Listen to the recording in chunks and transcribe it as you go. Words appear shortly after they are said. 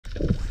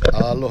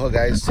Aloha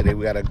guys, today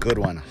we got a good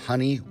one.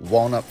 Honey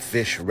walnut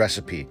fish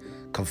recipe.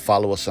 Come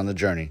follow us on the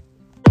journey.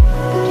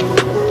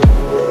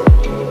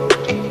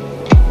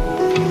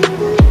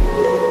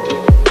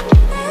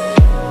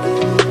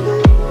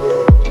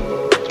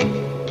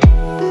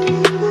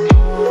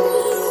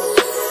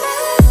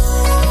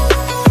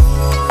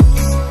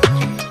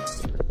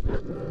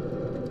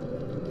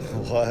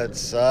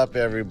 What's up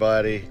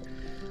everybody?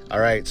 All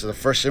right, so the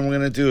first thing we're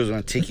gonna do is we're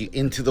gonna take you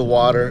into the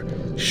water,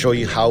 show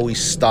you how we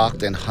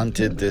stalked and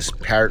hunted this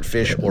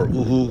parrotfish or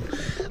uhu.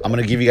 I'm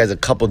gonna give you guys a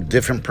couple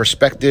different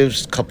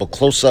perspectives, a couple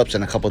close-ups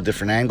and a couple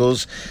different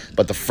angles.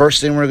 But the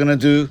first thing we're gonna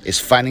do is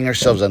finding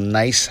ourselves a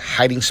nice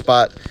hiding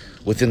spot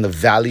within the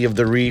valley of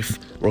the reef.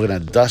 We're gonna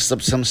dust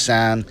up some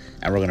sand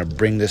and we're gonna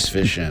bring this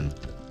fish in.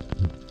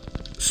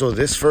 So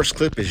this first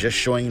clip is just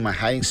showing you my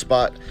hiding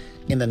spot.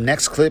 In the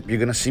next clip, you're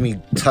gonna see me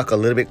tuck a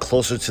little bit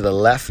closer to the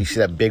left. You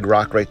see that big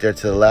rock right there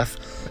to the left?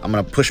 I'm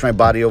gonna push my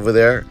body over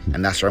there,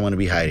 and that's where I'm gonna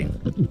be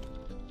hiding.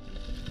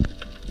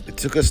 It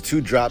took us 2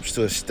 drops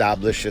to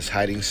establish this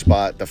hiding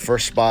spot. The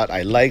first spot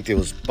I liked, it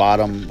was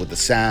bottom with the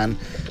sand,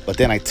 but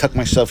then I tucked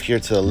myself here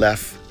to the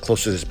left,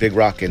 close to this big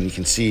rock, and you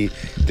can see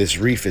this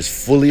reef is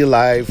fully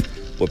alive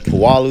with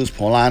pualus,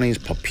 polanis,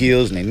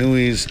 papios,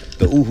 nenuis,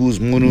 the uhus,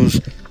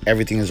 munus,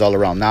 everything is all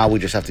around. Now we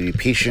just have to be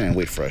patient and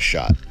wait for a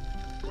shot.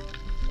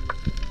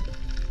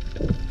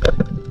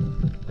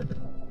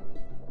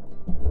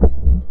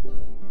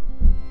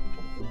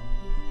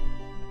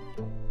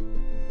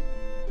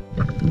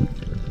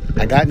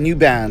 I got new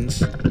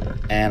bands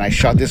and I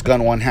shot this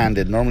gun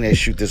one-handed. Normally I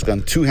shoot this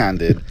gun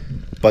two-handed,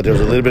 but there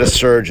was a little bit of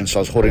surge and so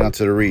I was holding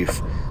onto the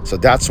reef. So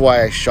that's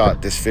why I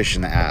shot this fish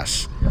in the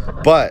ass.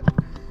 But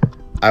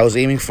I was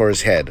aiming for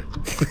his head.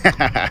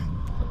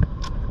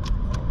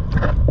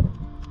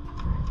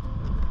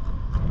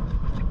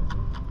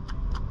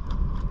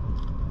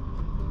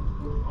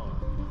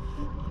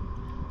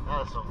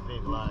 That's a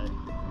big lie.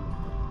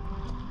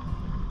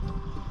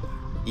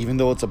 Even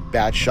though it's a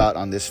bad shot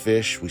on this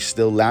fish, we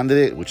still landed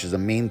it, which is the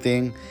main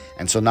thing.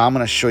 And so now I'm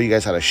going to show you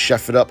guys how to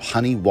chef it up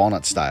honey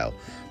walnut style.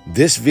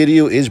 This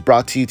video is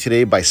brought to you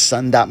today by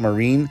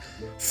Sun.Marine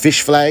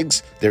Fish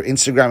Flags. Their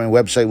Instagram and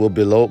website will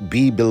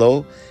be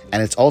below.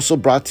 And it's also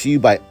brought to you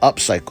by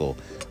Upcycle.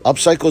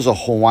 Upcycle is a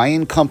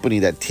Hawaiian company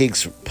that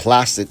takes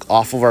plastic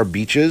off of our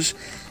beaches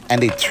and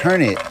they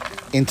turn it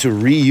into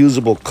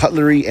reusable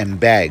cutlery and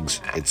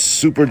bags. It's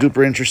super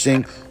duper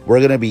interesting. We're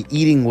going to be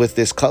eating with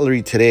this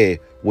cutlery today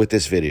with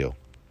this video.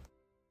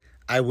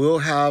 I will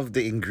have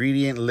the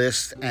ingredient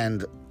list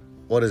and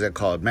what is it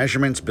called,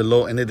 measurements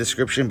below in the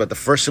description. But the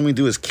first thing we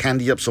do is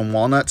candy up some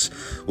walnuts,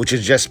 which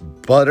is just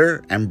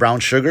butter and brown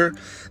sugar.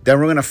 Then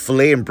we're gonna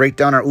fillet and break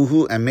down our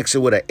uhu and mix it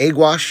with an egg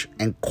wash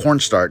and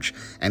cornstarch,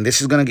 and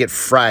this is gonna get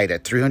fried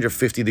at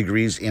 350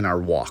 degrees in our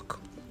wok.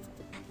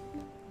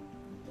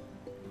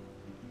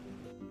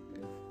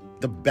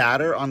 The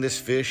batter on this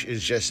fish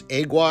is just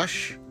egg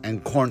wash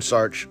and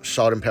cornstarch,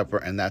 salt and pepper,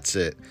 and that's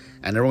it.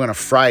 And then we're gonna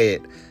fry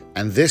it.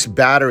 And this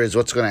batter is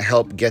what's gonna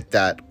help get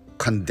that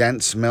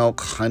condensed milk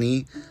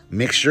honey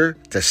mixture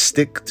to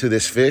stick to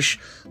this fish,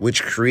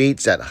 which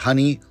creates that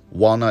honey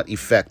walnut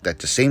effect, that's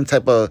the same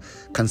type of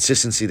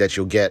consistency that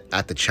you'll get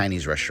at the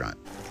Chinese restaurant.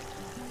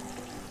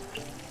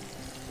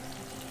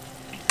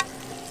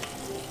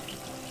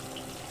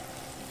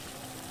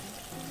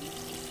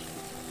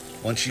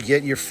 Once you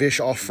get your fish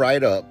all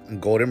fried up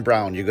and golden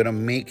brown, you're gonna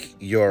make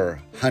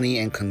your honey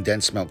and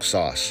condensed milk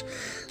sauce.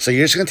 So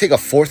you're just gonna take a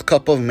 1/4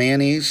 cup of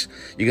mayonnaise.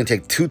 You're gonna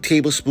take 2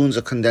 tablespoons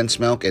of condensed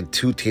milk and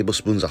 2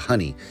 tablespoons of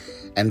honey.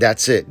 And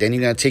that's it. Then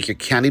you're gonna take your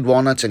candied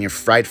walnuts and your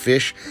fried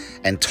fish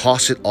and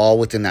toss it all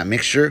within that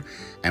mixture.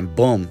 And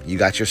boom, you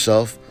got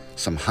yourself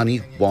some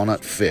honey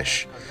walnut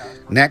fish.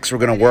 Next, we're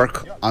gonna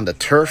work on the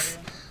turf,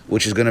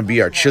 which is gonna be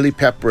our chili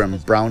pepper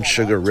and brown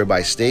sugar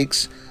ribeye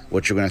steaks,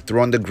 which we're gonna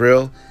throw on the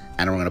grill.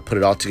 And we're gonna put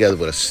it all together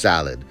with a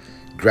salad.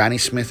 Granny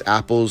Smith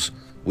apples,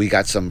 we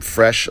got some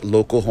fresh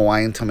local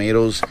Hawaiian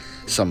tomatoes,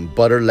 some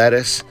butter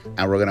lettuce,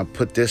 and we're gonna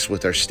put this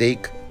with our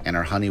steak and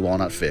our honey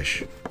walnut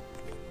fish.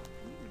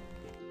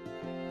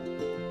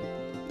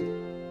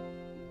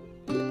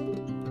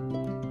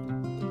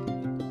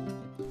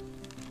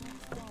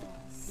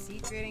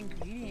 Secret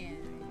ingredient.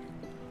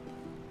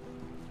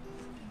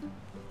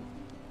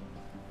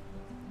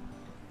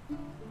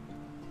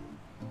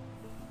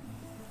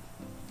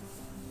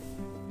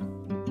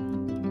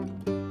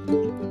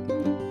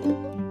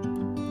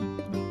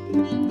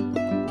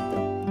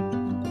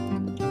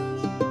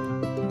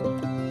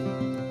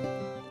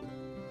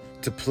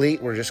 To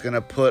plate, we're just gonna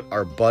put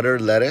our butter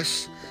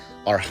lettuce,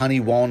 our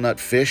honey walnut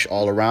fish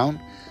all around.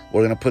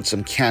 We're gonna put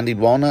some candied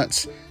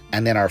walnuts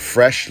and then our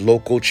fresh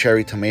local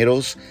cherry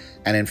tomatoes,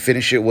 and then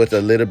finish it with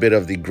a little bit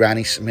of the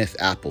Granny Smith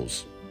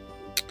apples.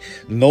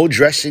 No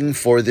dressing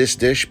for this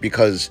dish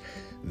because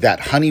that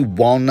honey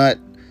walnut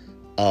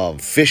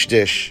fish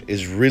dish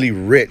is really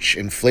rich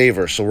in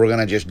flavor. So we're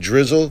gonna just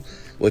drizzle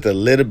with a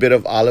little bit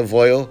of olive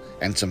oil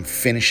and some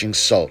finishing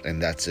salt,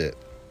 and that's it.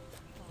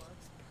 Oh,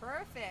 it's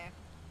perfect.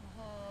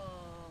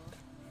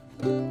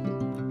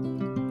 Oh.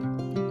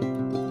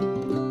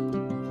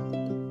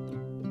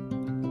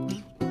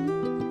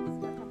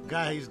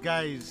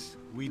 Guys,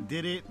 we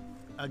did it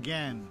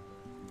again.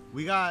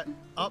 We got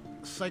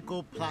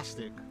upcycle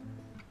plastic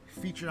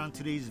featured on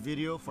today's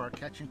video for our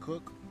catch and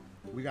cook.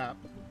 We got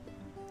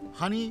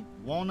honey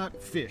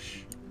walnut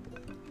fish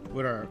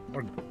with our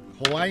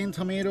Hawaiian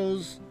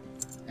tomatoes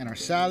and our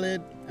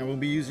salad, and we'll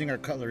be using our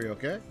cutlery,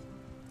 okay?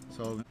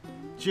 So,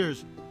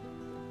 cheers.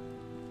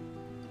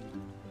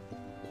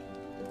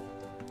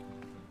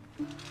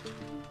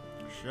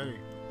 Shitty.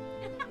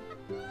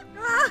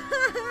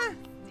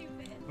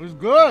 It was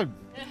good.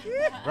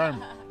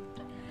 Grime.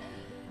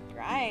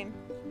 Grime.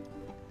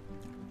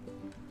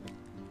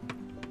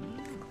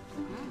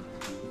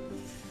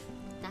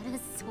 That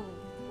is so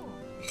cool.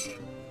 It's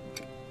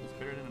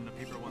better than the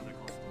paper ones that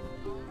cost.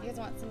 You guys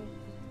want some?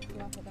 You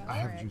want the I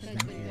have juice,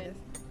 thank you.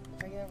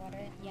 Regular water?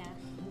 Yeah.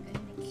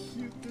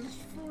 Cute as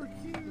 4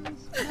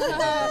 kids.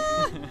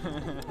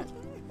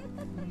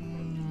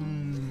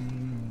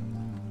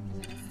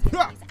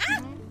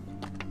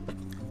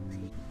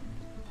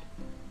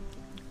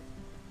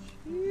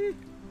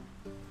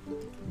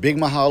 Big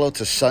mahalo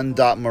to Sun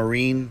Dot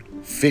Marine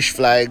Fish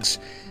Flags,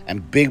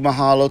 and big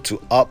mahalo to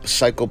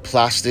Upcycle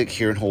Plastic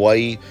here in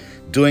Hawaii,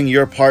 doing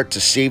your part to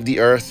save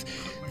the earth.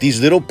 These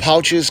little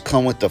pouches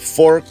come with a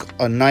fork,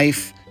 a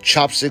knife,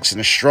 chopsticks,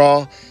 and a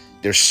straw.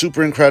 They're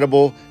super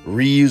incredible,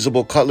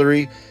 reusable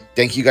cutlery.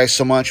 Thank you guys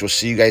so much. We'll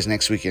see you guys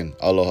next weekend.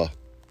 Aloha.